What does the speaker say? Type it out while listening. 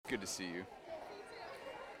good to see you.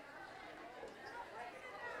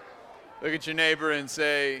 Look at your neighbor and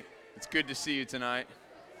say, it's good to see you tonight.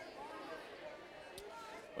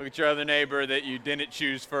 Look at your other neighbor that you didn't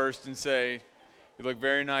choose first and say, you look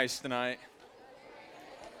very nice tonight.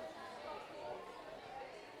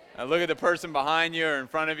 Now look at the person behind you or in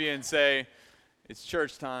front of you and say, it's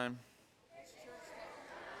church time.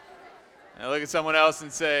 Now look at someone else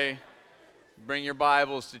and say, bring your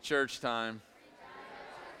Bibles to church time.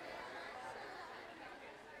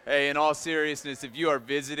 Hey, in all seriousness, if you are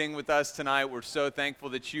visiting with us tonight, we're so thankful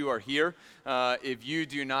that you are here. If you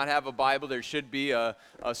do not have a Bible, there should be a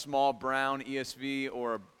small brown ESV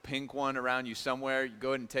or a pink one around you somewhere. Go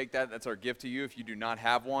ahead and take that. That's our gift to you if you do not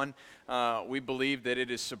have one. We believe that it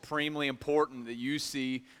is supremely important that you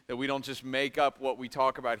see that we don't just make up what we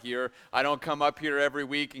talk about here. I don't come up here every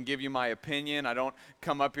week and give you my opinion. I don't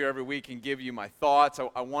come up here every week and give you my thoughts.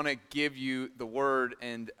 I want to give you the Word,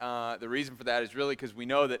 and the reason for that is really because we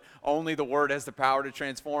know that only the Word has the power to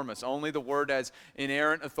transform us. Only the Word has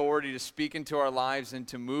inerrant authority to speak into our lives and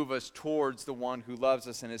to move us towards the one who loves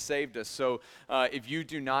us and has saved us. So if you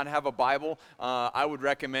do not have a Bible, I would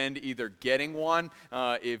recommend either getting one.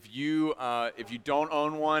 If you don't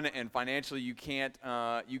own one and financially you can't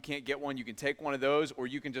get one, you can take one of those, or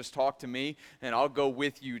you can just talk to me and I'll go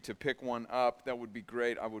with you to pick one up. That would be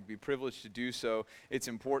great. I would be privileged to do so. It's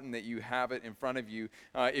important that you have it in front of you.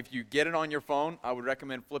 If you get it on your phone, I would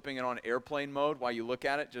recommend flipping it on airplane mode while you look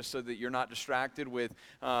at it, just so that you're not distracted with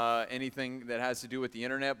anything that has to do with the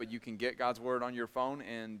internet, but you can get God's Word on your phone,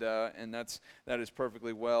 and that is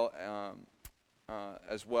perfectly well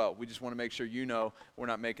as well. We just want to make sure you know we're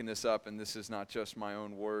not making this up, and this is not just my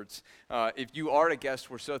own words. If you are a guest,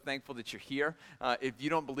 we're so thankful that you're here. If you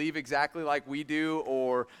don't believe exactly like we do,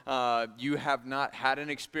 or you have not had an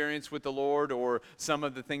experience with the Lord, or some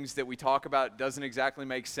of the things that we talk about doesn't exactly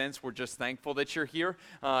make sense, we're just thankful that you're here,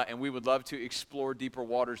 and we would love to explore deeper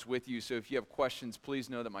waters with you. So if you have questions, please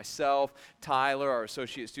know that myself, Tyler, our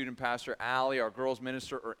associate student pastor, Allie, our girls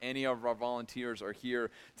minister, or any of our volunteers are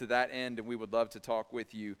here to that end, and we would love to talk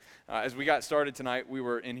with you. As we got started tonight, we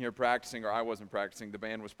were in here practicing, or I wasn't practicing, the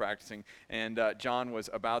band was practicing, and John was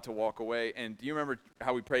about to walk away. And do you remember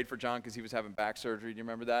how we prayed for John because he was having back surgery? Do you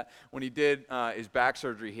remember that? When he did his back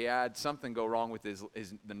surgery, he had something go wrong with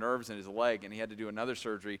the nerves in his leg, and he had to do another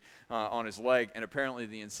surgery on his leg, and apparently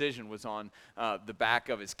the incision was on the back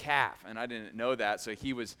of his calf, and I didn't know that, so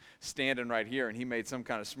he was standing right here, and he made some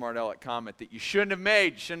kind of smart aleck comment that you shouldn't have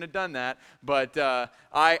made, you shouldn't have done that, but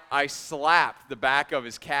I slapped the back of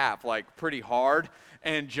his calf like pretty hard,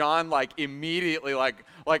 and John like immediately like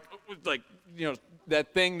you know,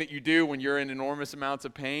 that thing that you do when you're in enormous amounts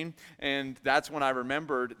of pain, and that's when I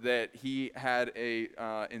remembered that he had a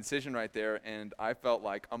incision right there, and I felt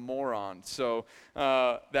like a moron. So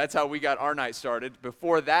that's how we got our night started.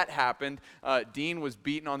 Before that happened, Dean was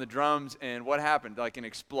beating on the drums, and what happened? Like an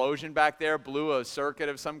explosion back there blew a circuit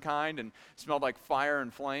of some kind and smelled like fire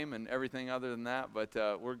and flame and everything other than that,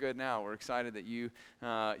 but we're good now. We're excited that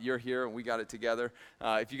you're here and we got it together.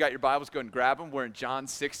 If you got your Bibles, go ahead and grab them. We're in John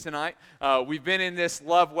 6 tonight. We've been in this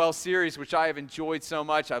Love Well series, which I have enjoyed so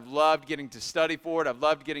much. I've loved getting to study for it. I've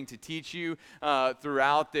loved getting to teach you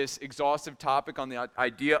throughout this exhaustive topic on the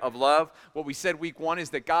idea of love. What we said week 1 is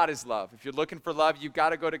that God is love. If you're looking for love, you've got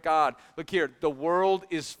to go to God. Look here, the world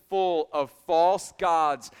is full of false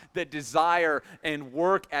gods that desire and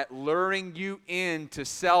work at luring you in to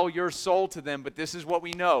sell your soul to them, but this is what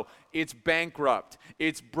we know. It's bankrupt.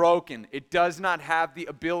 It's broken. It does not have the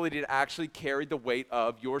ability to actually carry the weight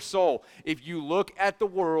of your soul. If you look at the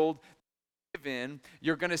world you live in,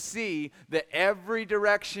 you're going to see that every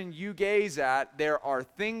direction you gaze at, there are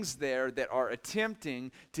things there that are attempting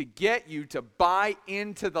to get you to buy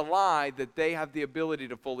into the lie that they have the ability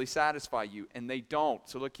to fully satisfy you, and they don't.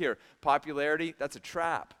 So look here, popularity, that's a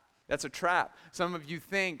trap. That's a trap. Some of you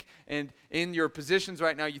think, and in your positions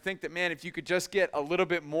right now, you think that, man, if you could just get a little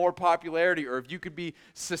bit more popularity, or if you could be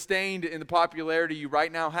sustained in the popularity you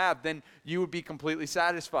right now have, then you would be completely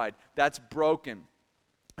satisfied. That's broken.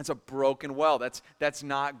 That's a broken well. That's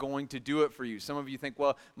not going to do it for you. Some of you think,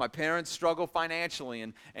 well, my parents struggle financially,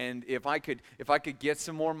 and if I could get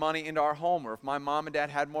some more money into our home, or if my mom and dad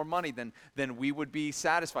had more money, then we would be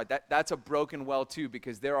satisfied. That's a broken well too,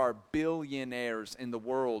 because there are billionaires in the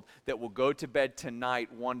world that will go to bed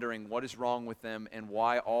tonight wondering what is wrong with them and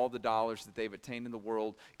why all the dollars that they've attained in the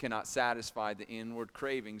world cannot satisfy the inward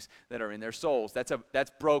cravings that are in their souls. That's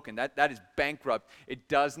broken. That is bankrupt. It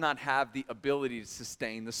does not have the ability to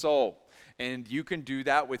sustain sustain the soul. And you can do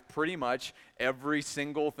that with pretty much every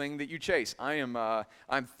single thing that you chase.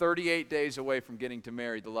 I'm 38 days away from getting to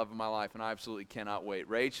marry the love of my life, and I absolutely cannot wait.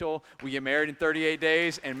 Rachel, we get married in 38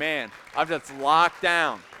 days, and man, I'm just locked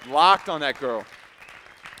on that girl.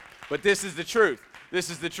 But this is the truth. This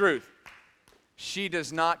is the truth. She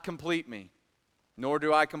does not complete me, nor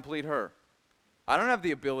do I complete her. I don't have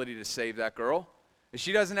the ability to save that girl.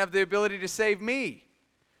 She doesn't have the ability to save me.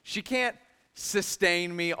 She can't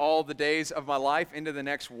sustain me all the days of my life into the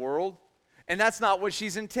next world. And that's not what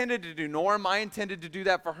she's intended to do, nor am I intended to do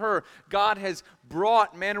that for her. God has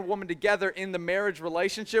brought man and woman together in the marriage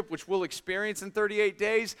relationship, which we'll experience in 38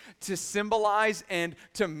 days, to symbolize and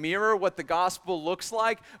to mirror what the gospel looks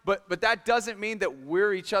like. But that doesn't mean that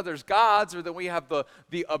we're each other's gods or that we have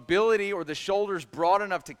the ability or the shoulders broad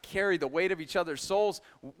enough to carry the weight of each other's souls.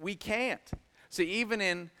 We can't. So even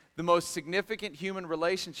in the most significant human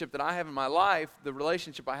relationship that I have in my life, the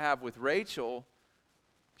relationship I have with Rachel,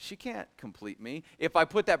 she can't complete me. If I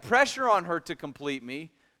put that pressure on her to complete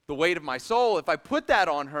me, the weight of my soul, if I put that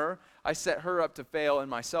on her, I set her up to fail and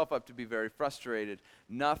myself up to be very frustrated.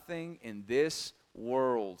 Nothing in this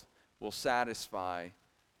world will satisfy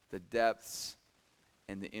the depths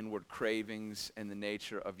and the inward cravings and the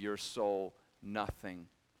nature of your soul. Nothing.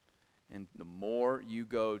 And the more you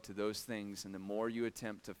go to those things and the more you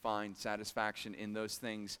attempt to find satisfaction in those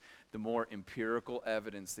things, the more empirical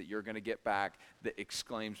evidence that you're going to get back that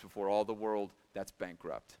exclaims before all the world, that's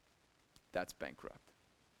bankrupt. That's bankrupt.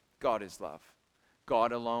 God is love.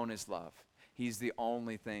 God alone is love. He's the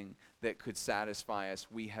only thing that could satisfy us.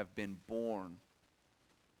 We have been born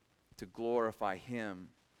to glorify Him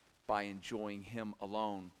by enjoying Him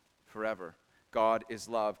alone forever. God is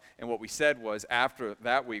love. And what we said was, after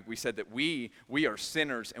that week, we said that we are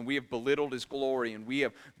sinners and we have belittled His glory and we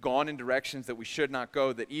have gone in directions that we should not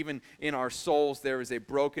go, that even in our souls there is a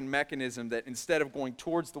broken mechanism that instead of going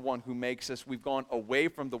towards the one who makes us, we've gone away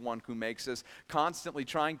from the one who makes us, constantly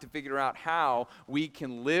trying to figure out how we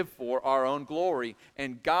can live for our own glory.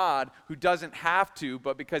 And God, who doesn't have to,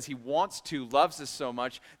 but because He wants to, loves us so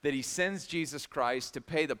much that He sends Jesus Christ to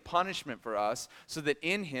pay the punishment for us so that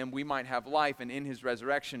in Him we might have life, and in His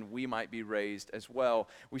resurrection we might be raised as well.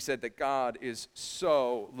 We said that God is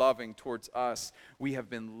so loving towards us. We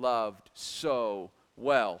have been loved so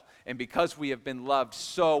well. And because we have been loved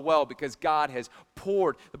so well, because God has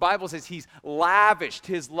poured, the Bible says He's lavished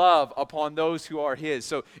His love upon those who are His.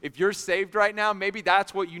 So if you're saved right now, maybe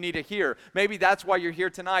that's what you need to hear. Maybe that's why you're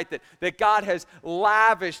here tonight, that God has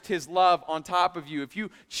lavished His love on top of you. If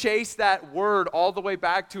you chase that word all the way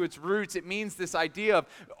back to its roots, it means this idea of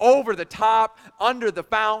over the top, under the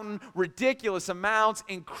fountain, ridiculous amounts,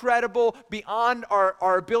 incredible, beyond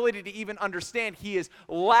our ability to even understand. He has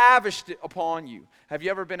lavished it upon you. Have you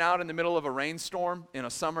ever been out in the middle of a rainstorm in a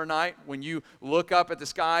summer night when you look up at the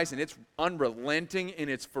skies and it's unrelenting in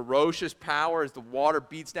its ferocious power as the water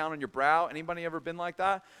beats down on your brow? Anybody ever been like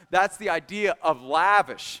that? That's the idea of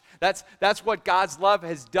lavish. That's what God's love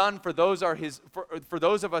has done for those for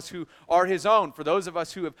those of us who are His own, for those of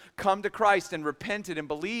us who have come to Christ and repented and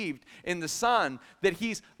believed in the Son, that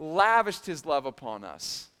He's lavished His love upon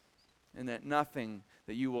us, and that nothing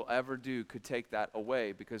that you will ever do could take that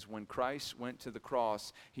away, because when Christ went to the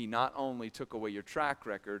cross, He not only took away your track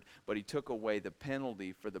record, but He took away the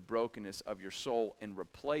penalty for the brokenness of your soul and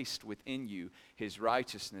replaced within you His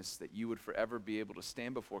righteousness, that you would forever be able to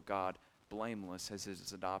stand before God blameless as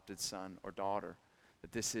His adopted son or daughter.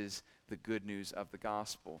 That this is the good news of the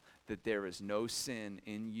gospel, that there is no sin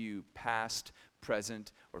in you, past,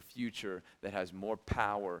 present, or future, that has more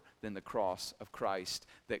power than the cross of Christ,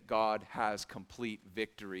 that God has complete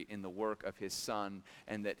victory in the work of His Son,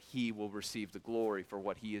 and that He will receive the glory for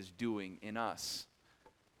what He is doing in us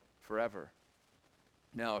forever.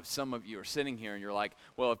 Now, if some of you are sitting here and you're like,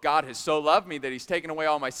 well, if God has so loved me that He's taken away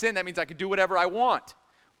all my sin, that means I can do whatever I want.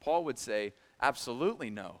 Paul would say, absolutely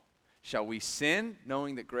no. Shall we sin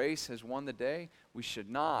knowing that grace has won the day? We should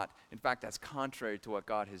not. In fact, that's contrary to what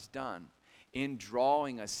God has done. In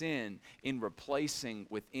drawing us in replacing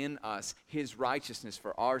within us His righteousness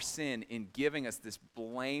for our sin, in giving us this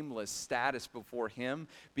blameless status before Him,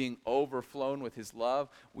 being overflown with His love,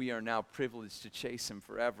 we are now privileged to chase Him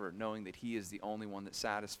forever, knowing that He is the only one that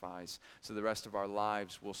satisfies. So the rest of our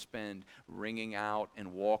lives we'll spend ringing out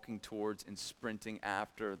and walking towards and sprinting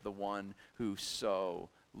after the one who so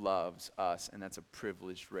loves us, and that's a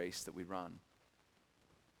privileged race that we run.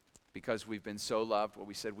 Because we've been so loved, what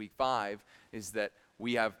we said week 5 is that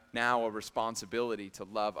we have now a responsibility to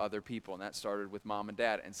love other people, and that started with mom and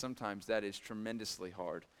dad, and sometimes that is tremendously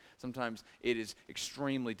hard. Sometimes it is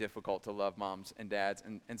extremely difficult to love moms and dads,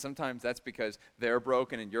 and sometimes that's because they're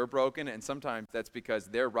broken and you're broken, and sometimes that's because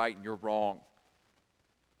they're right and you're wrong.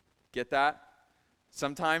 Get that?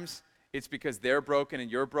 Sometimes it's because they're broken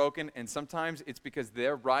and you're broken, and sometimes it's because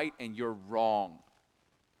they're right and you're wrong.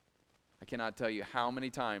 I cannot tell you how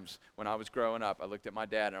many times when I was growing up, I looked at my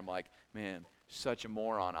dad and I'm like, man, such a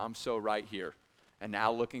moron. I'm so right here. And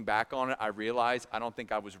now looking back on it, I realize I don't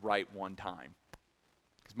think I was right one time.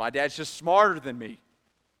 Because my dad's just smarter than me.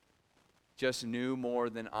 Just knew more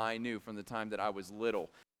than I knew from the time that I was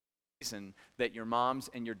little. Reason that your moms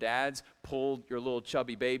and your dads pulled your little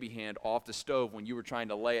chubby baby hand off the stove when you were trying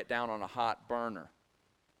to lay it down on a hot burner.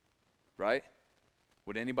 Right?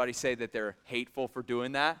 Would anybody say that they're hateful for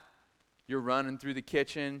doing that? You're running through the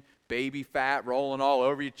kitchen, baby fat rolling all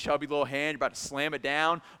over your chubby little hand. You're about to slam it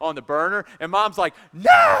down on the burner, and mom's like,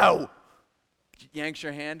 no! Yanks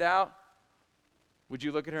your hand out. Would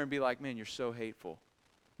you look at her and be like, man, you're so hateful?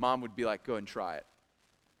 Mom would be like, go ahead and try it.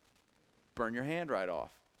 Burn your hand right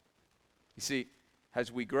off. You see, as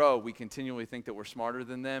we grow, we continually think that we're smarter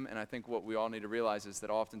than them, and I think what we all need to realize is that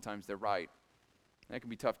oftentimes they're right. And that can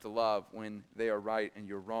be tough to love when they are right and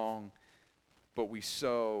you're wrong, but we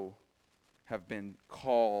so have been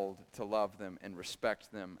called to love them and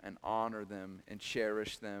respect them and honor them and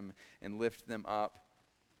cherish them and lift them up.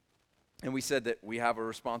 And we said that we have a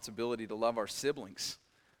responsibility to love our siblings.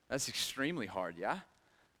 That's extremely hard, yeah?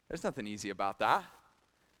 There's nothing easy about that,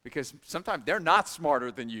 because sometimes they're not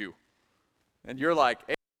smarter than you. And you're like,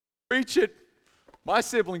 hey, preach it. My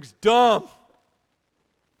sibling's dumb.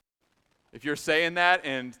 If you're saying that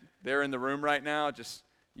and they're in the room right now, just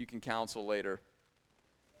you can counsel later.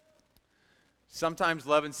 Sometimes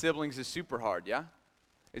loving siblings is super hard, yeah?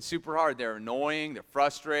 It's super hard. They're annoying, they're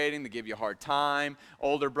frustrating, they give you a hard time.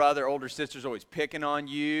 Older brother, older sister's always picking on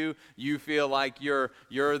you. You feel like you're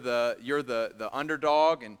the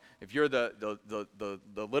underdog, and if you're the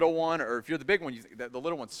little one, or if you're the big one, you think that the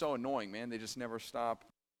little one's so annoying, man. They just never stop.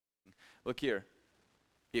 Look here.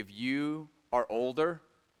 If you are older,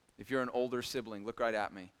 if you're an older sibling, look right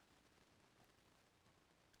at me.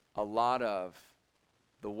 A lot of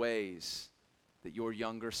the ways that your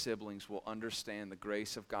younger siblings will understand the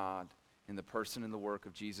grace of God in the person and the work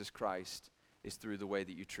of Jesus Christ is through the way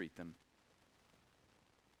that you treat them.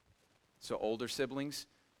 So older siblings,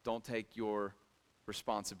 don't take your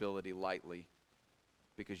responsibility lightly,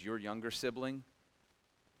 because your younger sibling,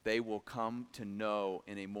 they will come to know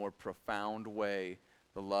in a more profound way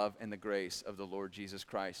the love and the grace of the Lord Jesus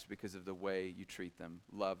Christ because of the way you treat them,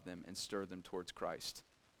 love them, and stir them towards Christ.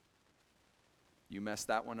 You mess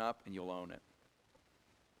that one up and you'll own it.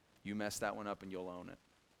 You mess that one up and you'll own it.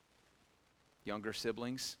 Younger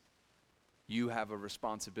siblings, you have a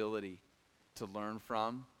responsibility to learn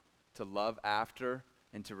from, to love after,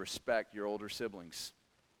 and to respect your older siblings.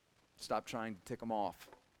 Stop trying to tick them off.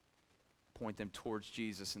 Point them towards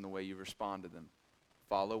Jesus in the way you respond to them.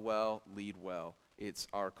 Follow well, lead well. It's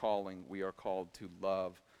our calling. We are called to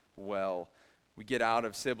love well. We get out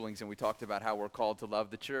of siblings and we talked about how we're called to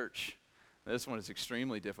love the church. This one is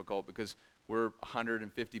extremely difficult because we're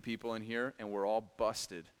 150 people in here, and we're all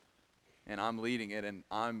busted. And I'm leading it, and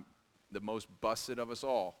I'm the most busted of us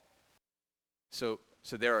all. So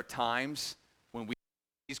there are times when we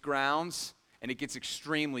these grounds, and it gets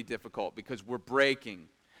extremely difficult because we're breaking,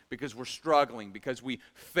 because we're struggling, because we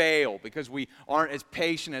fail, because we aren't as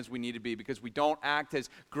patient as we need to be, because we don't act as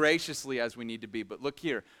graciously as we need to be. But look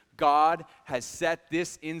here, God has set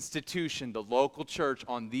this institution, the local church,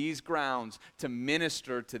 on these grounds to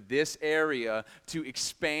minister to this area, to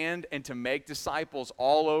expand and to make disciples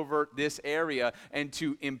all over this area, and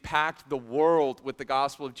to impact the world with the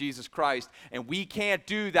gospel of Jesus Christ. And we can't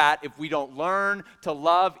do that if we don't learn to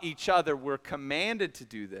love each other. We're commanded to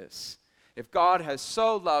do this. If God has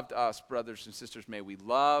so loved us, brothers and sisters, may we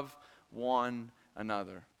love one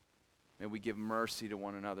another. May we give mercy to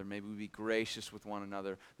one another. May we be gracious with one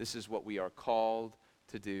another. This is what we are called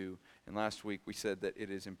to do. And last week we said that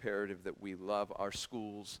it is imperative that we love our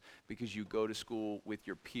schools, because you go to school with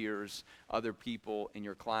your peers, other people in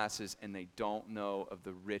your classes, and they don't know of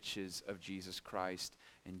the riches of Jesus Christ,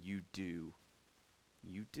 and you do.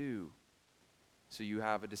 You do. So you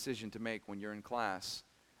have a decision to make when you're in class.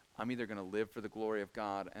 I'm either going to live for the glory of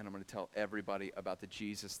God, and I'm going to tell everybody about the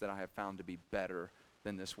Jesus that I have found to be better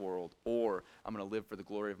than this world, or I'm going to live for the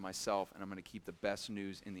glory of myself, and I'm going to keep the best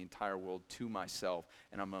news in the entire world to myself,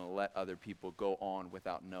 and I'm going to let other people go on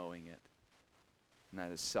without knowing it. And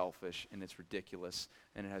that is selfish, and it's ridiculous,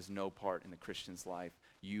 and it has no part in the Christian's life.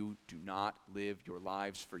 You do not live your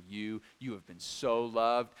lives for you. You have been so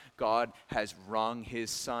loved. God has wrung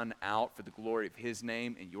his Son out for the glory of his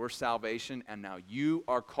name and your salvation, and now you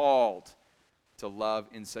are called to love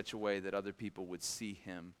in such a way that other people would see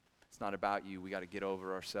him. It's not about you. We got to get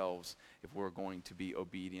over ourselves if we're going to be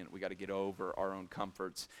obedient. We got to get over our own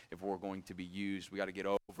comforts if we're going to be used. We got to get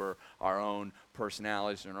over our own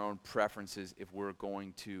personalities and our own preferences if we're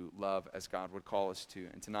going to love as God would call us to.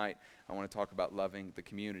 And tonight, I want to talk about loving the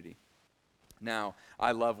community. Now,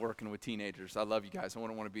 I love working with teenagers. I love you guys. I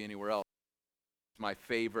wouldn't want to be anywhere else. My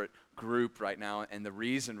favorite group right now, and the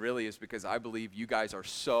reason really is because I believe you guys are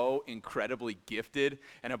so incredibly gifted,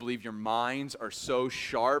 and I believe your minds are so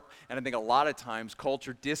sharp, and I think a lot of times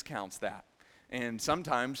culture discounts that. And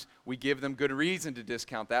sometimes we give them good reason to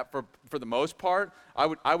discount that. For the most part,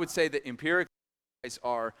 I would say that empirically,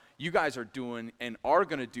 you guys are doing and are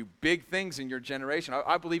going to do big things in your generation.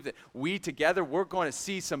 I believe that we together, we're going to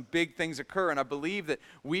see some big things occur, and I believe that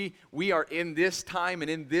we are in this time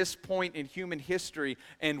and in this point in human history,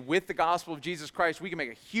 and with the gospel of Jesus Christ, we can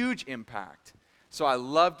make a huge impact. So I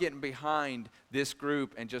love getting behind this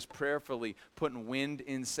group and just prayerfully putting wind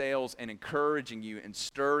in sails and encouraging you and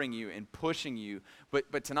stirring you and pushing you.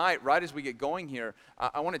 But tonight, right as we get going here,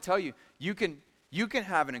 I want to tell you, you can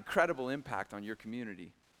have an incredible impact on your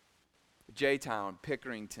community. J-Town,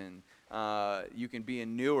 Pickerington, you can be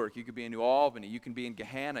in Newark, you could be in New Albany, you can be in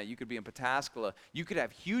Gahanna, you could be in Pataskala. You could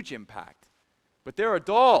have huge impact. But they're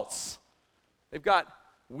adults. They've got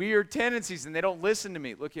weird tendencies and they don't listen to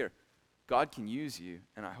me. Look here, God can use you,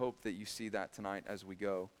 and I hope that you see that tonight as we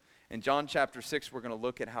go. In John chapter 6, we're going to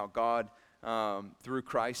look at how God, through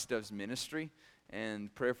Christ, does ministry.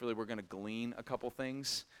 And prayerfully, we're going to glean a couple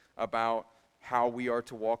things about how we are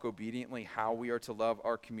to walk obediently, how we are to love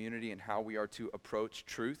our community, and how we are to approach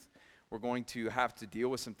truth. We're going to have to deal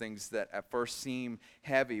with some things that at first seem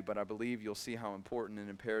heavy, but I believe you'll see how important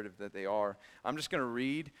and imperative that they are. I'm just going to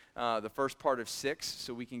read the first part of 6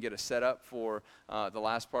 so we can get a setup for the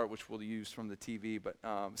last part, which we'll use from the TV. But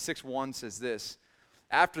 6:1 says this: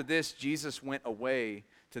 After this, Jesus went away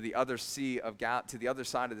to the other side of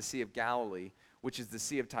the Sea of Galilee, which is the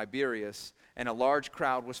Sea of Tiberias, and a large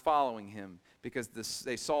crowd was following him because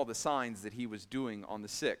they saw the signs that he was doing on the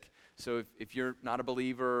sick. So if you're not a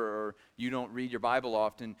believer or you don't read your Bible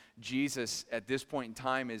often, Jesus at this point in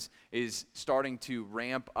time is starting to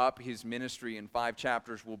ramp up his ministry. In 5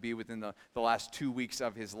 chapters will be within the last 2 weeks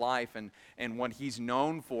of his life. And what he's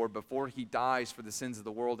known for before he dies for the sins of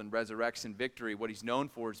the world and resurrects in victory, what he's known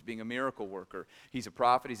for is being a miracle worker. He's a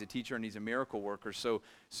prophet, he's a teacher, and he's a miracle worker. So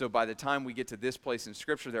by the time we get to this place in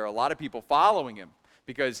Scripture, there are a lot of people following him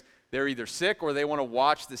because they're either sick or they want to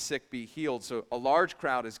watch the sick be healed. So a large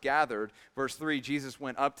crowd is gathered. Verse 3, Jesus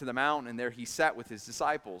went up to the mountain, and there he sat with his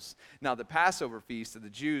disciples. Now the Passover feast of the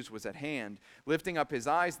Jews was at hand. Lifting up his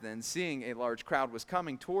eyes then, seeing a large crowd was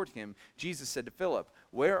coming toward him, Jesus said to Philip,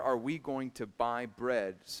 "Where are we going to buy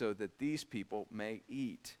bread so that these people may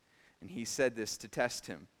eat?" And he said this to test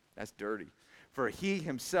him. That's dirty. For he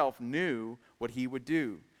himself knew what he would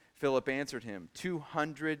do. Philip answered him,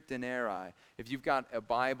 200 denarii. If you've got a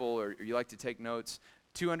Bible or you like to take notes,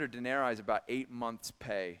 200 denarii is about 8 months'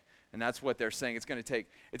 pay. And that's what they're saying. It's going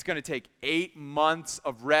to take 8 months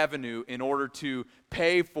of revenue in order to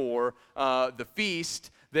pay for the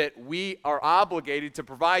feast that we are obligated to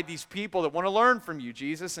provide these people that want to learn from you,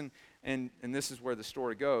 Jesus. And this is where the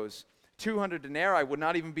story goes. 200 denarii would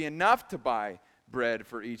not even be enough to buy bread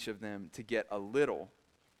for each of them to get a little.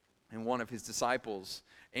 And one of his disciples,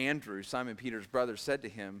 Andrew, Simon Peter's brother, said to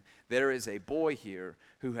him, "There is a boy here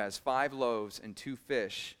who has 5 loaves and 2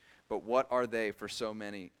 fish, but what are they for so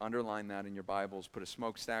many?" Underline that in your Bibles. Put a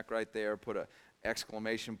smokestack right there. Put an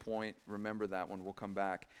exclamation point. Remember that one. We'll come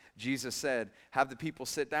back. Jesus said, "Have the people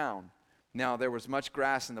sit down." Now there was much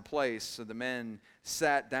grass in the place, so the men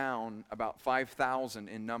sat down, about 5,000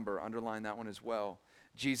 in number. Underline that one as well.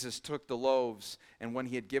 Jesus took the loaves, and when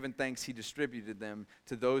he had given thanks, he distributed them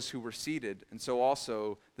to those who were seated, and so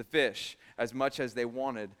also the fish, as much as they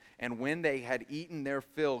wanted. And when they had eaten their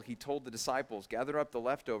fill, he told the disciples, "Gather up the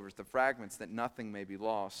leftovers, the fragments, that nothing may be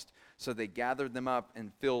lost." So they gathered them up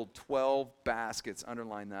and filled 12 baskets,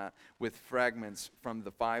 underline that, with fragments from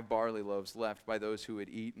the 5 barley loaves left by those who had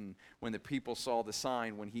eaten. When the people saw the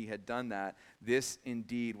sign, when he had done that, this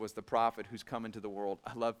indeed was the prophet who's come into the world.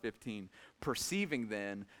 I love 15. Perceiving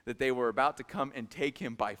then that they were about to come and take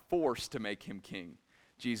him by force to make him king,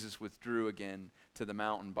 Jesus withdrew again to the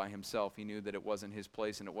mountain by himself. He knew that it wasn't his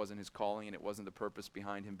place and it wasn't his calling and it wasn't the purpose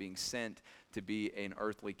behind him being sent to be an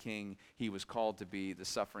earthly king. He was called to be the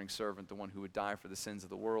suffering servant, the one who would die for the sins of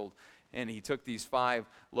the world. And he took these 5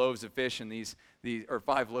 loaves of fish and these or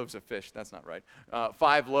 5 loaves of fish, that's not right,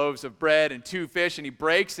 5 loaves of bread and 2 fish, and he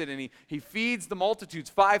breaks it and he feeds the multitudes,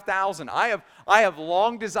 5,000. I have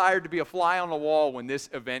long desired to be a fly on the wall when this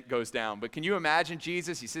event goes down. But can you imagine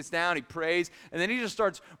Jesus? He sits down, he prays, and then he just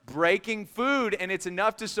starts breaking food, and it's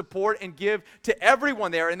enough to support and give to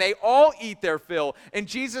everyone there, and they all eat their fill. And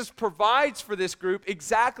Jesus provides for this group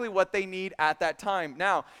exactly what they need at that time.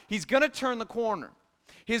 Now, he's going to turn the corner.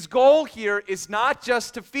 His goal here is not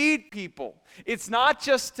just to feed people. It's not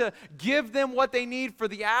just to give them what they need for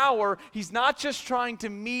the hour. He's not just trying to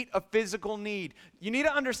meet a physical need. You need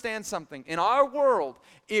to understand something. In our world,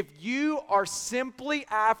 if you are simply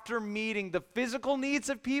after meeting the physical needs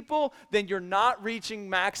of people, then you're not reaching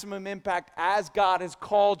maximum impact as God has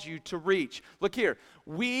called you to reach. Look here.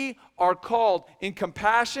 We are called in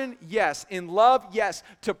compassion, yes. In love, yes.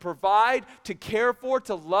 To provide, to care for,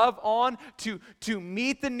 to love on, to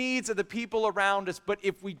meet the needs of the people around us. But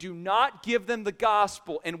if we do not give them the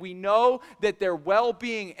gospel, and we know that their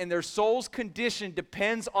well-being and their soul's condition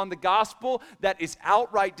depends on the gospel, that is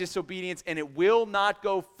outright disobedience, and it will not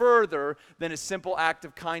go further than a simple act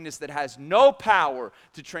of kindness that has no power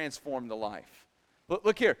to transform the life.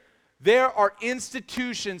 Look here. There are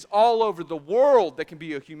institutions all over the world that can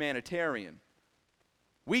be a humanitarian.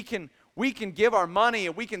 We can give our money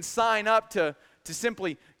and we can sign up to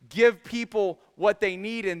simply give people what they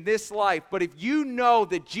need in this life. But if you know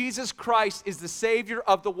that Jesus Christ is the Savior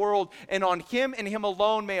of the world, and on Him and Him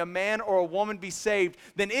alone may a man or a woman be saved,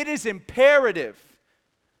 then it is imperative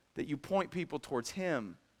that you point people towards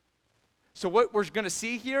Him. So what we're going to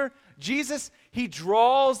see here, Jesus, He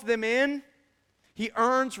draws them in. He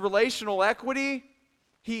earns relational equity.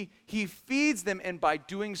 He feeds them, and by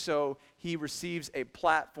doing so, He receives a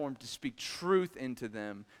platform to speak truth into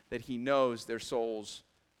them that He knows their souls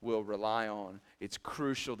will rely on. It's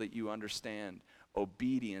crucial that you understand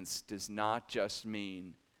obedience does not just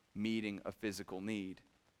mean meeting a physical need.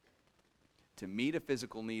 To meet a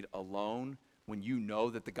physical need alone, when you know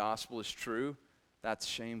that the gospel is true, that's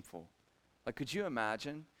shameful. Like, could you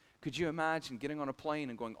imagine? Could you imagine getting on a plane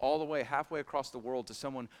and going all the way, halfway across the world to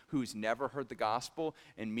someone who's never heard the gospel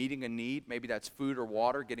and meeting a need? Maybe that's food or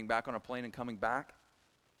water, getting back on a plane and coming back.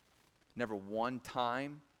 Never one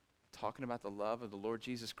time talking about the love of the Lord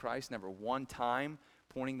Jesus Christ. Never one time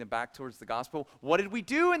pointing them back towards the gospel. What did we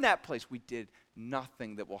do in that place? We did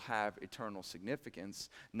nothing that will have eternal significance.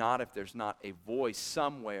 Not if there's not a voice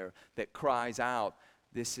somewhere that cries out,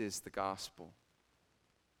 this is the gospel.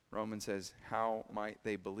 Romans says, how might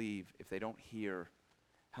they believe if they don't hear?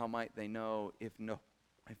 How might they know if no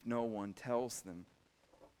one tells them?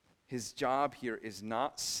 His job here is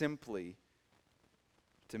not simply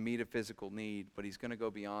to meet a physical need, but He's going to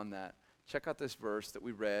go beyond that. Check out this verse that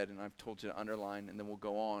we read, and I've told you to underline, and then we'll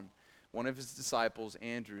go on. One of His disciples,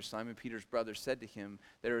 Andrew, Simon Peter's brother, said to Him,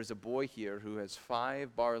 there is a boy here who has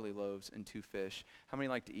 5 barley loaves and 2 fish. How many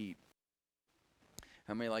like to eat?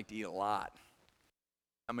 How many like to eat a lot?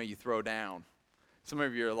 How many you throw down? Some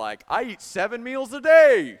of you are like, I eat 7 meals a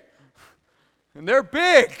day, and they're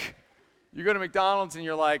big. You go to McDonald's and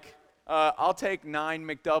you're like, I'll take 9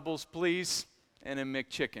 McDoubles, please, and a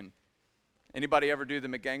McChicken. Anybody ever do the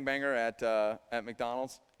McGangbanger at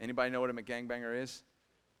McDonald's? Anybody know what a McGangbanger is?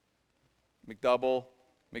 McDouble,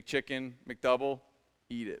 McChicken, McDouble.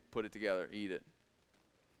 Eat it. Put it together. Eat it.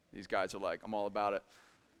 These guys are like, I'm all about it.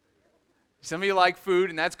 Some of you like food,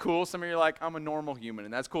 and that's cool. Some of you are like, I'm a normal human,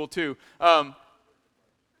 and that's cool too.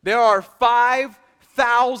 There are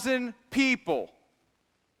 5,000 people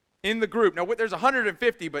in the group. Now, there's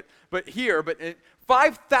 150, but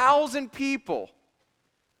 5,000 people.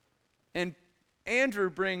 And Andrew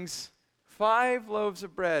brings 5 loaves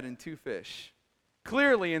of bread and 2 fish.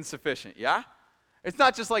 Clearly insufficient, yeah? It's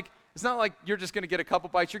not like you're just going to get a couple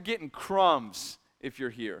bites. You're getting crumbs if you're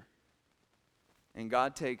here. And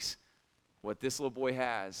God takes what this little boy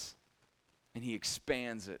has, and He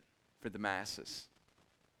expands it for the masses.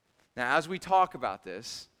 Now, as we talk about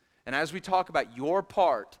this, and as we talk about your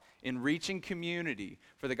part in reaching community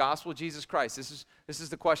for the gospel of Jesus Christ, this is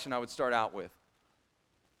the question I would start out with.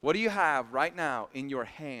 What do you have right now in your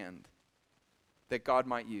hand that God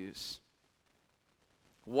might use?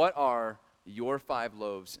 What are your 5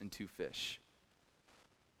 loaves and 2 fish?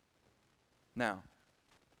 Now,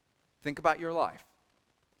 think about your life.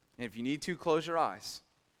 And if you need to, close your eyes.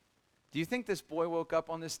 Do you think this boy woke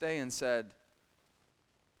up on this day and said,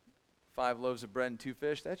 5 loaves of bread and 2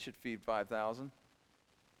 fish, that should feed 5,000?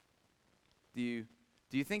 Do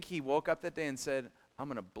you think he woke up that day and said, I'm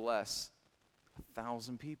going to bless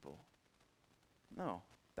 1,000 people? No,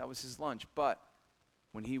 that was his lunch. But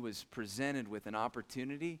when he was presented with an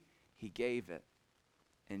opportunity, he gave it.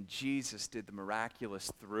 And Jesus did the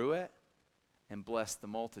miraculous through it and blessed the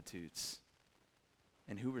multitudes.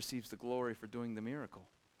 And who receives the glory for doing the miracle?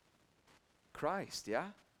 Christ, yeah?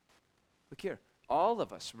 Look here, all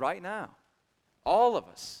of us right now, all of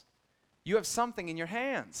us, you have something in your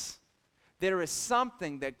hands. There is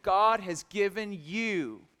something that God has given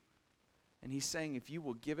you. And he's saying, if you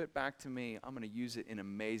will give it back to me, I'm going to use it in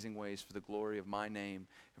amazing ways for the glory of my name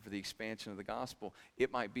and for the expansion of the gospel.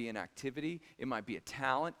 It might be an activity. It might be a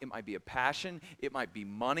talent. It might be a passion. It might be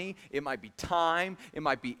money. It might be time. It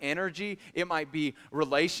might be energy. It might be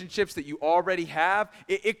relationships that you already have.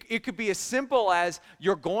 It could be as simple as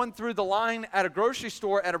you're going through the line at a grocery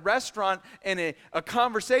store, at a restaurant, and a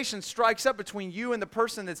conversation strikes up between you and the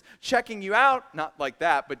person that's checking you out. Not like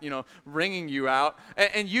that, but, ringing you out.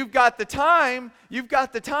 And you've got the time. You've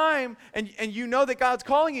got the time, and you know that God's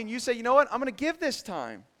calling you, and you say, you know what, I'm going to give this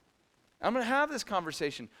time. I'm going to have this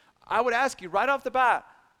conversation. I would ask you right off the bat,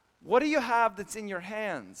 what do you have that's in your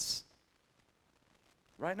hands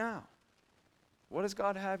right now? What does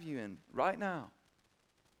God have you in right now?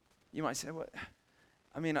 You might say,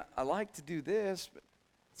 I like to do this, but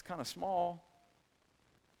it's kind of small.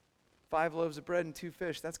 5 loaves of bread and 2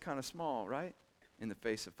 fish, that's kind of small, right? In the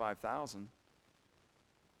face of 5,000.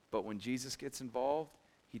 But when Jesus gets involved,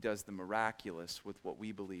 he does the miraculous with what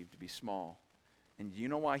we believe to be small. And do you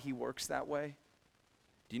know why he works that way?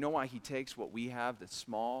 Do you know why he takes what we have that's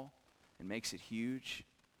small and makes it huge?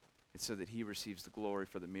 It's so that he receives the glory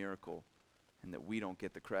for the miracle and that we don't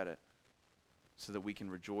get the credit. So that we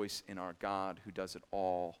can rejoice in our God who does it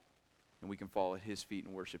all, and we can fall at his feet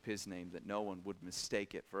and worship his name, that no one would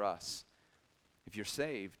mistake it for us. If you're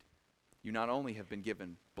saved, you not only have been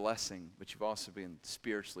given blessing, but you've also been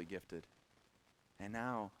spiritually gifted. And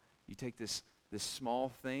now you take this small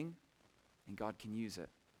thing, and God can use it.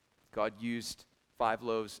 God used 5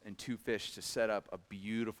 loaves and 2 fish to set up a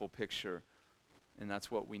beautiful picture, and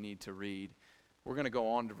that's what we need to read. We're going to go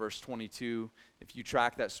on to verse 22. If you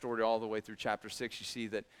track that story all the way through chapter 6, you see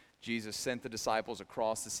that Jesus sent the disciples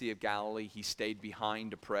across the Sea of Galilee. He stayed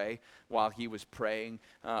behind to pray. While he was praying,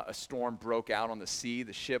 a storm broke out on the sea.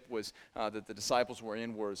 The ship that the disciples were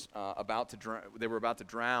in was about to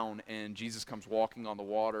drown, and Jesus comes walking on the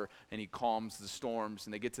water, and he calms the storms,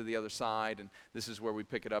 and they get to the other side, and this is where we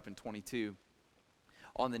pick it up in 22.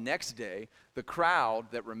 On the next day, the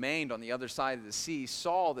crowd that remained on the other side of the sea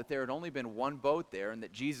saw that there had only been one boat there, and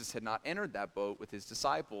that Jesus had not entered that boat with his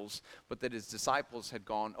disciples, but that his disciples had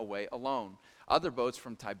gone away alone. Other boats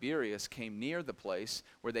from Tiberias came near the place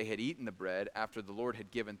where they had eaten the bread after the Lord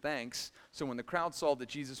had given thanks. So when the crowd saw that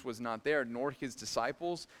Jesus was not there, nor his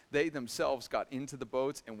disciples, they themselves got into the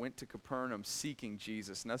boats and went to Capernaum seeking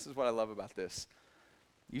Jesus. And this is what I love about this.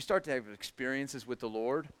 You start to have experiences with the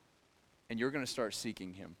Lord, and you're going to start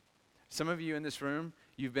seeking him. Some of you in this room,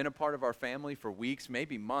 you've been a part of our family for weeks,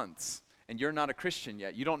 maybe months, and you're not a Christian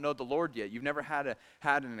yet. You don't know the Lord yet. You've never had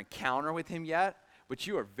an encounter with him yet, but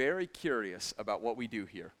you are very curious about what we do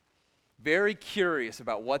here. Very curious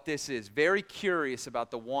about what this is. Very curious about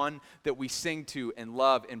the one that we sing to and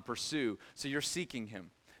love and pursue. So you're seeking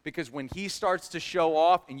him. Because when he starts to show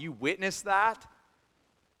off and you witness that,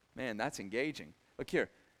 man, that's engaging. Look here.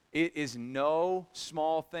 It is no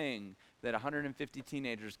small thing that 150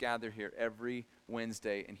 teenagers gather here every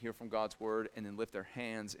Wednesday and hear from God's word and then lift their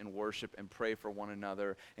hands and worship and pray for one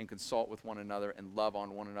another and consult with one another and love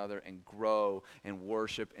on one another and grow and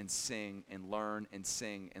worship and sing and learn and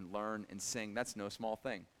sing and learn and sing. That's no small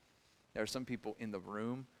thing. There are some people in the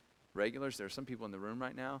room, regulars, there are some people in the room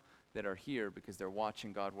right now that are here because they're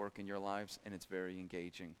watching God work in your lives, and it's very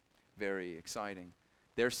engaging, very exciting.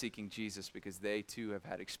 They're seeking Jesus because they too have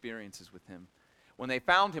had experiences with him. When they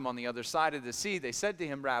found him on the other side of the sea, they said to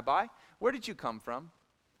him, Rabbi, where did you come from?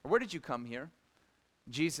 Or where did you come here?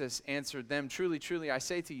 Jesus answered them, Truly, truly, I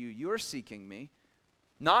say to you, you are seeking me,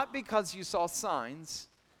 not because you saw signs,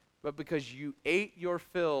 but because you ate your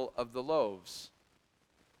fill of the loaves.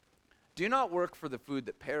 Do not work for the food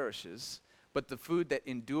that perishes, but the food that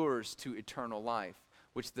endures to eternal life,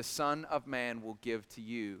 which the Son of Man will give to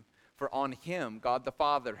you. For on him God the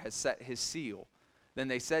Father has set his seal. Then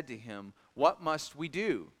they said to him, What must we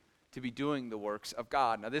do to be doing the works of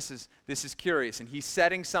God? Now this is curious, and he's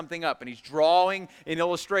setting something up, and he's drawing an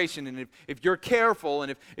illustration, and if you're careful,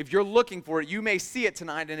 and if you're looking for it, you may see it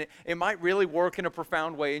tonight, and it might really work in a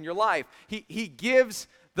profound way in your life. He gives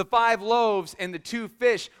the 5 loaves and the 2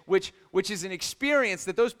 fish, which is an experience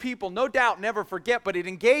that those people no doubt never forget, but it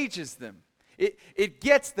engages them. it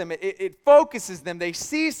gets them, it focuses them, they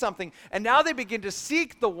see something, and now they begin to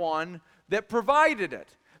seek the one that provided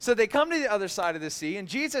it. So they come to the other side of the sea, and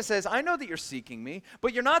Jesus says, I know that you're seeking me,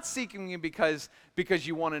 but you're not seeking me because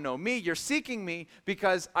you want to know me. You're seeking me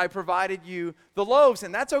because I provided you the loaves,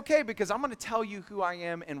 and that's okay because I'm going to tell you who I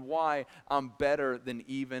am and why I'm better than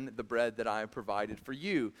even the bread that I have provided for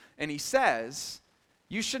you. And he says,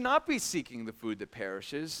 you should not be seeking the food that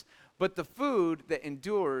perishes, but the food that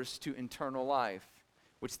endures to eternal life,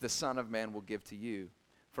 which the Son of Man will give to you.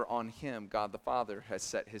 For on him, God the Father has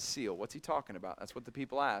set his seal. What's he talking about? That's what the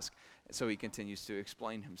people ask. So he continues to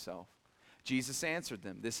explain himself. Jesus answered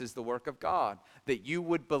them, this is the work of God, that you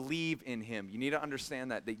would believe in him. You need to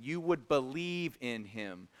understand that you would believe in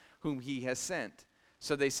him whom he has sent.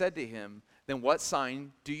 So they said to him, then what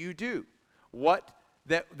sign do you do? What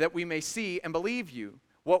that we may see and believe you?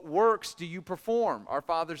 What works do you perform? Our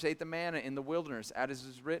fathers ate the manna in the wilderness, as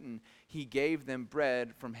is written, he gave them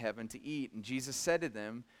bread from heaven to eat. And Jesus said to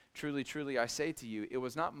them, truly, truly, I say to you, it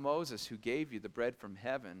was not Moses who gave you the bread from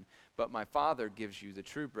heaven, but my Father gives you the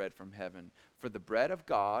true bread from heaven. For the bread of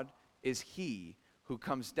God is he who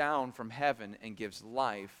comes down from heaven and gives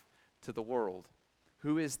life to the world.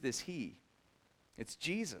 Who is this he? It's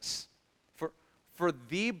Jesus. For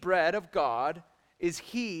the bread of God is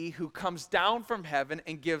he who comes down from heaven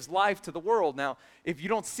and gives life to the world. Now, if you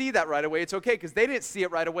don't see that right away, it's okay, because they didn't see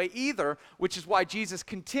it right away either, which is why Jesus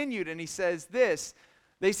continued, and he says this.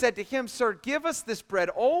 They said to him, sir, give us this bread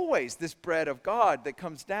always, this bread of God that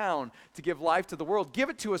comes down to give life to the world.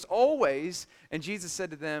 Give it to us always. And Jesus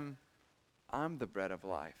said to them, I'm the bread of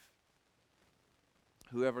life.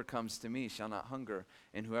 Whoever comes to me shall not hunger,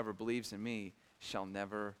 and whoever believes in me shall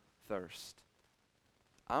never thirst.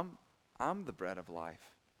 I'm the bread of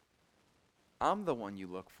life. I'm the one you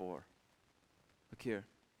look for. Look here.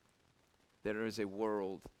 There is a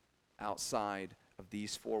world outside of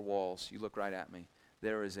these four walls. You look right at me.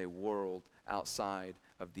 There is a world outside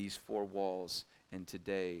of these four walls, and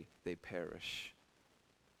today they perish.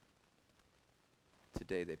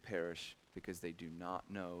 Today they perish because they do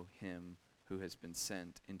not know him who has been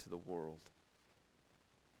sent into the world.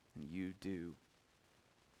 And you do.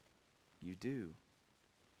 You do.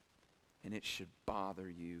 And it should bother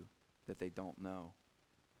you that they don't know.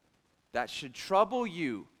 That should trouble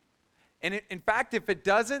you. And in fact, if it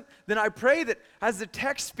doesn't, then I pray that as the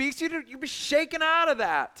text speaks to you, you'll be shaken out of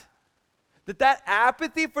that. That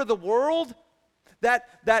apathy for the world,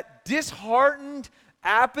 that disheartened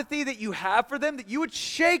apathy that you have for them, that you would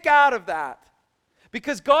shake out of that.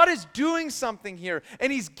 Because God is doing something here,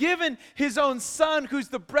 and he's given his own son, who's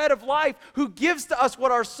the bread of life, who gives to us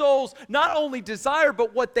what our souls not only desire,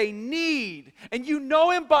 but what they need. And you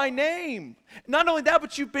know him by name. Not only that,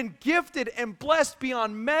 but you've been gifted and blessed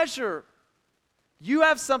beyond measure. You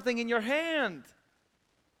have something in your hand.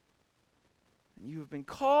 And you have been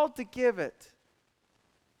called to give it.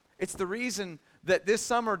 It's the reason that this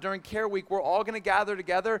summer during Care Week, we're all going to gather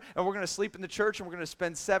together and we're going to sleep in the church and we're going to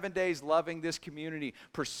spend 7 days loving this community,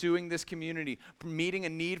 pursuing this community, meeting a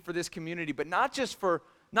need for this community, but not just for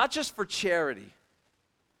charity,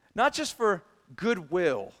 not just for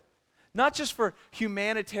goodwill, not just for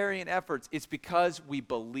humanitarian efforts. It's because we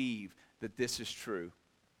believe that this is true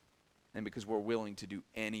and because we're willing to do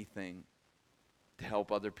anything to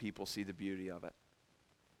help other people see the beauty of it.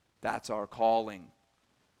 That's our calling.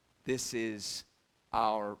 This is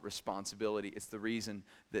our responsibility. It's the reason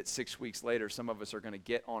that 6 weeks later, some of us are going to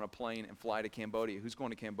get on a plane and fly to Cambodia. Who's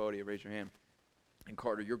going to Cambodia? Raise your hand. And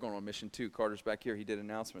Carter, you're going on mission too. Carter's back here. He did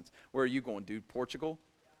announcements. Where are you going, dude? Portugal?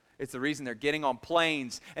 It's the reason they're getting on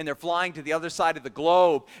planes and they're flying to the other side of the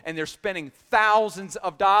globe and they're spending thousands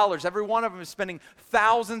of dollars. Every one of them is spending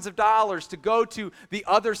thousands of dollars to go to the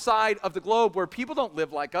other side of the globe where people don't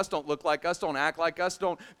live like us, don't look like us, don't act like us,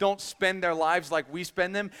 don't spend their lives like we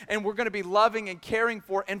spend them. And we're going to be loving and caring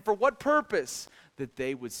for. And for what purpose? That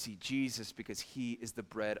they would see Jesus because he is the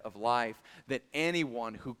bread of life. That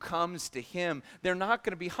anyone who comes to him, they're not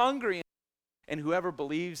going to be hungry. And whoever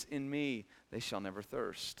believes in me, they shall never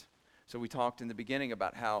thirst. So we talked in the beginning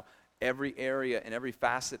about how every area and every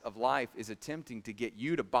facet of life is attempting to get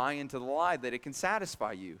you to buy into the lie that it can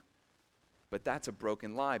satisfy you. But that's a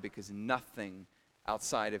broken lie because nothing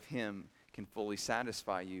outside of him can fully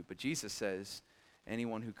satisfy you. But Jesus says,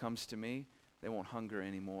 anyone who comes to me, they won't hunger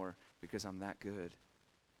anymore because I'm that good.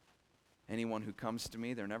 Anyone who comes to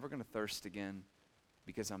me, they're never going to thirst again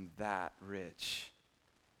because I'm that rich.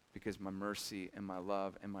 Because my mercy and my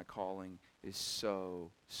love and my calling is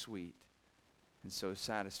so sweet and so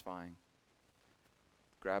satisfying.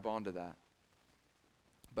 Grab onto that.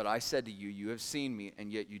 But I said to you, you have seen me,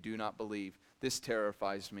 and yet you do not believe. This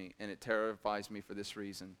terrifies me, and it terrifies me for this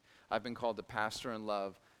reason. I've been called to pastor and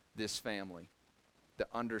love this family. The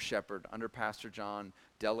under shepherd, under Pastor John,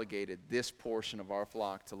 delegated this portion of our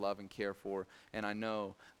flock to love and care for. And I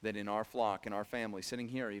know that in our flock, in our family, sitting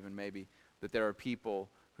here even maybe, that there are people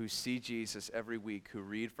who see Jesus every week, who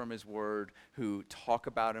read from his word, who talk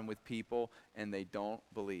about him with people, and they don't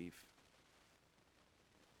believe.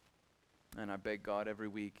 And I beg God every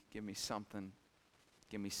week, give me something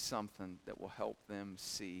that will help them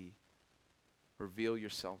see. Reveal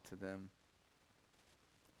yourself to them.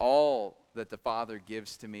 All that the Father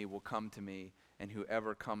gives to me will come to me, and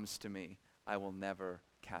whoever comes to me, I will never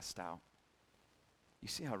cast out. You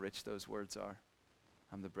see how rich those words are?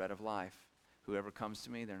 I'm the bread of life. Whoever comes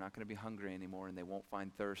to me, they're not going to be hungry anymore, and they won't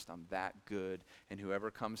find thirst. I'm that good. And whoever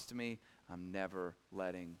comes to me, I'm never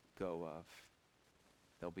letting go of.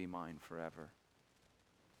 They'll be mine forever.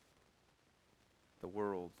 The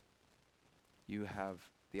world. You have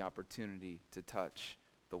the opportunity to touch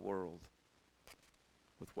the world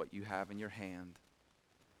with what you have in your hand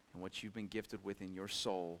and what you've been gifted with in your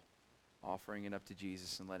soul, offering it up to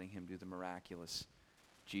Jesus and letting him do the miraculous.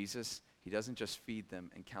 Jesus, he doesn't just feed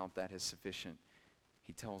them and count that as sufficient.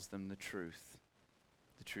 He tells them the truth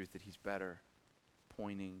that he's better,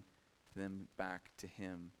 pointing them back to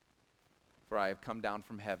him. For I have come down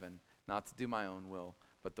from heaven, not to do my own will,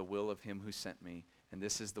 but the will of him who sent me. And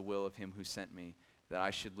this is the will of him who sent me, that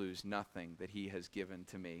I should lose nothing that he has given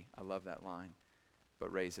to me. I love that line.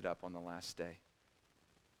 But raise it up on the last day.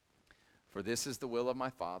 For this is the will of my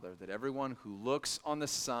Father, that everyone who looks on the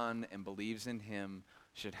Son and believes in him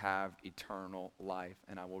should have eternal life,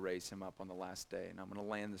 and I will raise him up on the last day. And I'm going to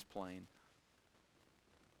land this plane.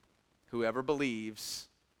 Whoever believes,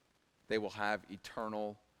 they will have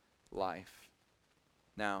eternal life.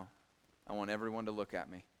 Now, I want everyone to look at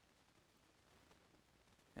me.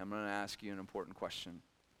 I'm going to ask you an important question.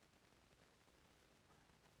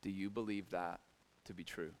 Do you believe that to be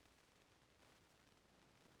true?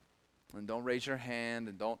 And don't raise your hand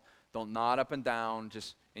and don't nod up and down,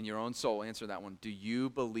 just in your own soul. Answer that one. Do you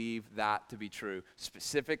believe that to be true?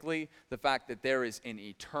 Specifically, the fact that there is an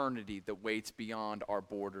eternity that waits beyond our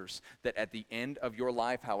borders. That at the end of your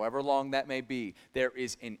life, however long that may be, there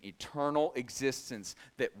is an eternal existence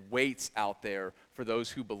that waits out there for those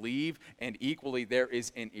who believe, and equally there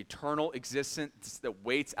is an eternal existence that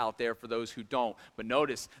waits out there for those who don't. But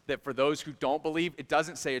notice that for those who don't believe, it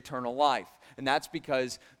doesn't say eternal life. And that's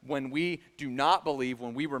because when we do not believe,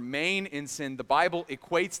 when we remain in sin, the Bible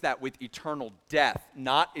equates that with eternal death,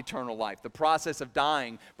 not eternal life. The process of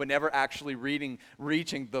dying, but never actually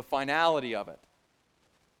reaching the finality of it.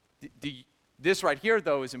 This right here,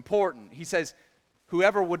 though, is important. He says,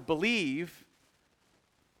 whoever would believe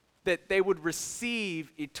that they would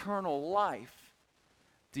receive eternal life.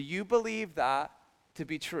 Do you believe that to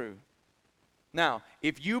be true? Now,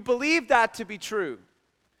 if you believe that to be true,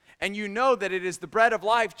 and you know that it is the bread of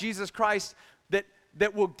life, Jesus Christ,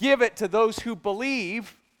 that will give it to those who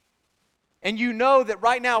believe, and you know that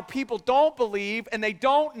right now people don't believe and they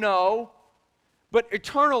don't know, but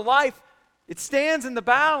eternal life, it stands in the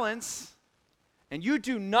balance, and you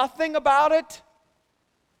do nothing about it,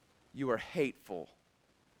 you are hateful.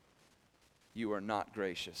 You are not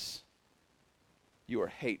gracious. You are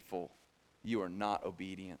hateful. You are not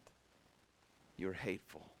obedient. You are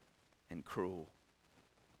hateful and cruel.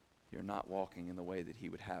 You're not walking in the way that he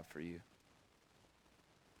would have for you.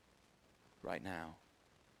 Right now,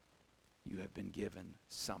 you have been given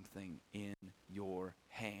something in your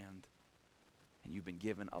hand. And you've been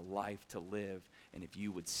given a life to live. And if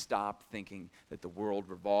you would stop thinking that the world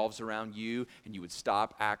revolves around you, and you would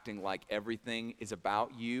stop acting like everything is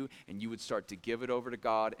about you, and you would start to give it over to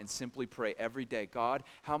God and simply pray every day, God,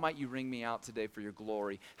 how might you ring me out today for your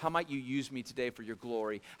glory? How might you use me today for your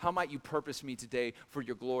glory? How might you purpose me today for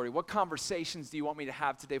your glory? What conversations do you want me to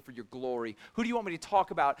have today for your glory? Who do you want me to talk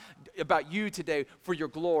about you today for your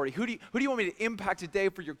glory? Who do you want me to impact today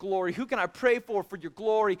for your glory? Who can I pray for your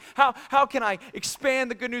glory? How can I expand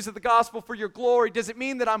the good news of the gospel for your glory? Does it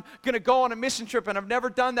mean that I'm going to go on a mission trip and I've never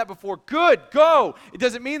done that before? Good, go. It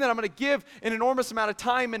doesn't mean that I'm going to give an enormous amount of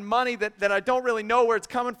time and money that I don't really know where it's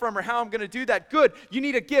coming from or how I'm going to do that. Good. You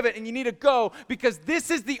need to give it and you need to go, because this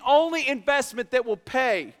is the only investment that will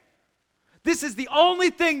pay. This is the only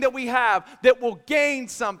thing that we have that will gain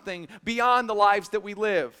something beyond the lives that we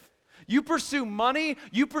live. You pursue money,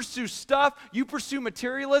 you pursue stuff, you pursue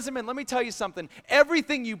materialism, and let me tell you something.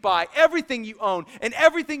 Everything you buy, everything you own, and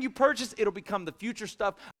everything you purchase, it'll become the future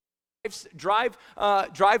stuff.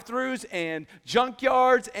 Drive-throughs and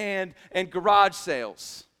junkyards and garage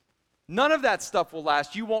sales. None of that stuff will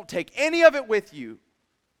last. You won't take any of it with you.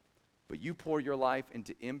 but you pour your life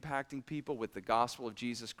into impacting people with the gospel of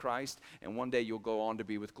Jesus Christ, and one day you'll go on to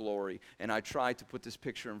be with glory. And I try to put this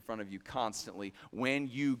picture in front of you constantly. When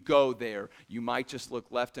you go there, you might just look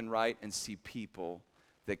left and right and see people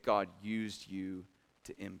that God used you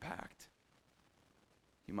to impact.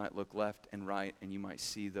 You might look left and right and you might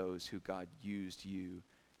see those who God used you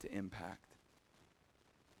to impact.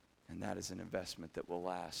 And that is an investment that will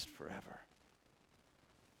last forever.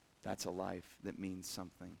 That's a life that means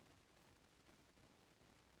something.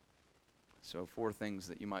 So 4 things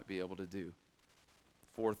that you might be able to do.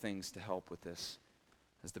 4 things to help with this.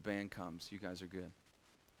 As the band comes, you guys are good.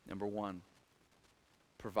 Number 1,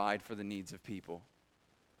 provide for the needs of people.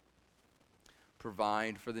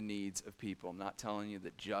 Provide for the needs of people. I'm not telling you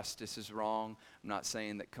that justice is wrong. I'm not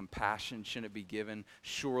saying that compassion shouldn't be given.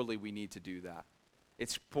 Surely we need to do that.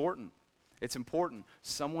 It's important. It's important.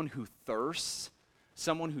 Someone who thirsts,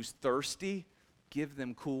 someone who's thirsty, give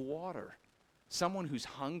them cool water. Someone who's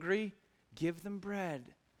hungry, give them bread.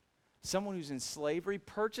 Someone who's in slavery,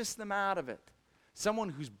 purchase them out of it. Someone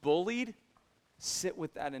who's bullied, sit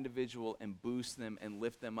with that individual and boost them and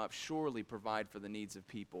lift them up. Surely provide for the needs of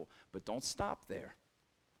people. But don't stop there.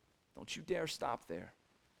 Don't you dare stop there.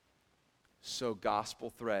 Sow gospel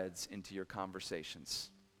threads into your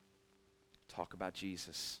conversations. Talk about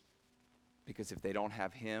Jesus. Because if they don't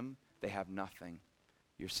have him, they have nothing.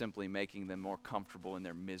 You're simply making them more comfortable in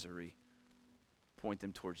their misery. Point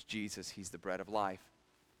them towards Jesus. He's the bread of life.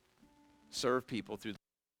 Serve people through.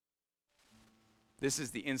 This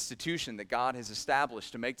is the institution that God has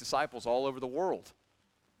established to make disciples all over the world.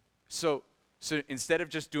 So instead of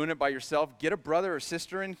just doing it by yourself, get a brother or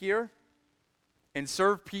sister in here and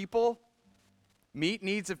serve people, meet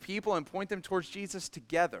needs of people, and point them towards Jesus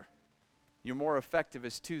together. You're more effective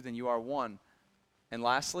as 2 than you are 1. And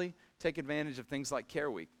lastly, take advantage of things like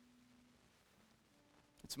Care Week.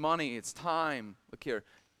 It's money, it's time. Look here,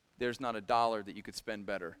 there's not a dollar that you could spend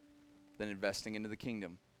better than investing into the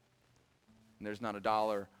kingdom. And there's not a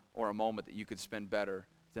dollar or a moment that you could spend better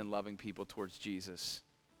than loving people towards Jesus.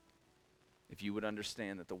 If you would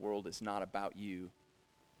understand that the world is not about you,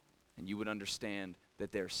 and you would understand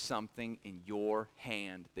that there's something in your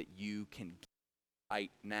hand that you can give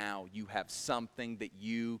right now. You have something that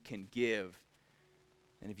you can give.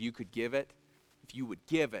 And if you could give it, if you would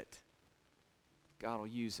give it, God will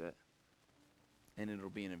use it. And it'll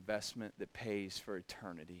be an investment that pays for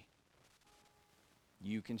eternity.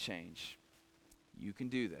 You can change. You can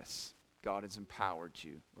do this. God has empowered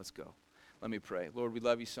you. Let's go. Let me pray. Lord, we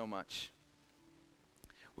love you so much.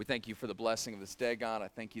 We thank you for the blessing of this day, God. I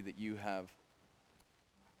thank you that you have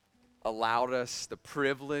allowed us the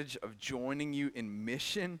privilege of joining you in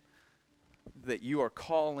mission, that you are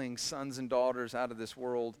calling sons and daughters out of this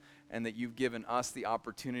world, and that you've given us the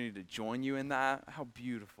opportunity to join you in that. How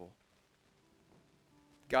beautiful.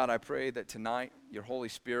 God, I pray that tonight your Holy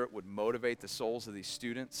Spirit would motivate the souls of these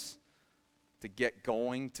students to get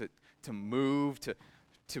going, to move,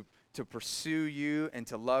 to pursue you, and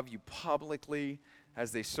to love you publicly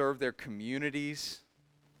as they serve their communities.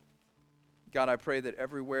 God, I pray that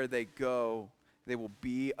everywhere they go, they will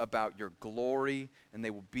be about your glory and they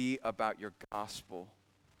will be about your gospel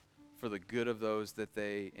for the good of those that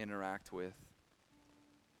they interact with.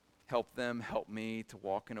 Help them, help me to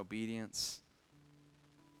walk in obedience.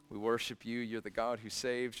 We worship you. You're the God who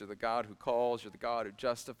saves. You're the God who calls. You're the God who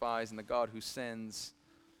justifies and the God who sends.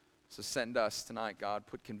 So send us tonight, God.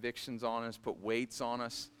 Put convictions on us. Put weights on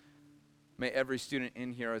us. May every student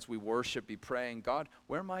in here as we worship be praying, God,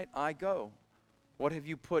 where might I go? What have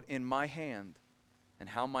you put in my hand? And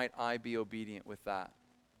how might I be obedient with that?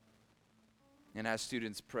 And as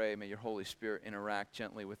students pray, may your Holy Spirit interact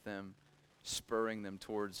gently with them, spurring them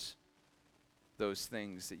towards those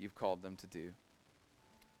things that you've called them to do.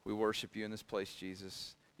 We worship you in this place,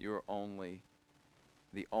 Jesus. You are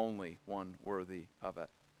the only one worthy of it.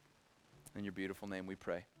 In your beautiful name we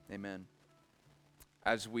pray. Amen.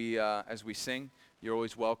 As we sing, you're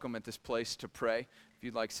always welcome at this place to pray. If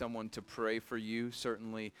you'd like someone to pray for you,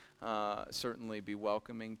 certainly be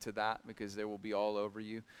welcoming to that, because they will be all over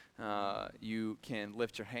you. You can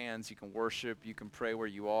lift your hands, you can worship, you can pray where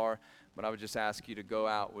you are, but I would just ask you to go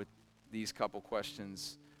out with these couple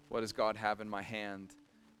questions. What does God have in my hand,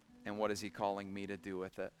 and what is he calling me to do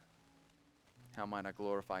with it? How might I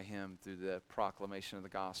glorify him through the proclamation of the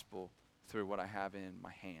gospel, through what I have in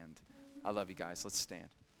my hand? I love you guys. Let's stand.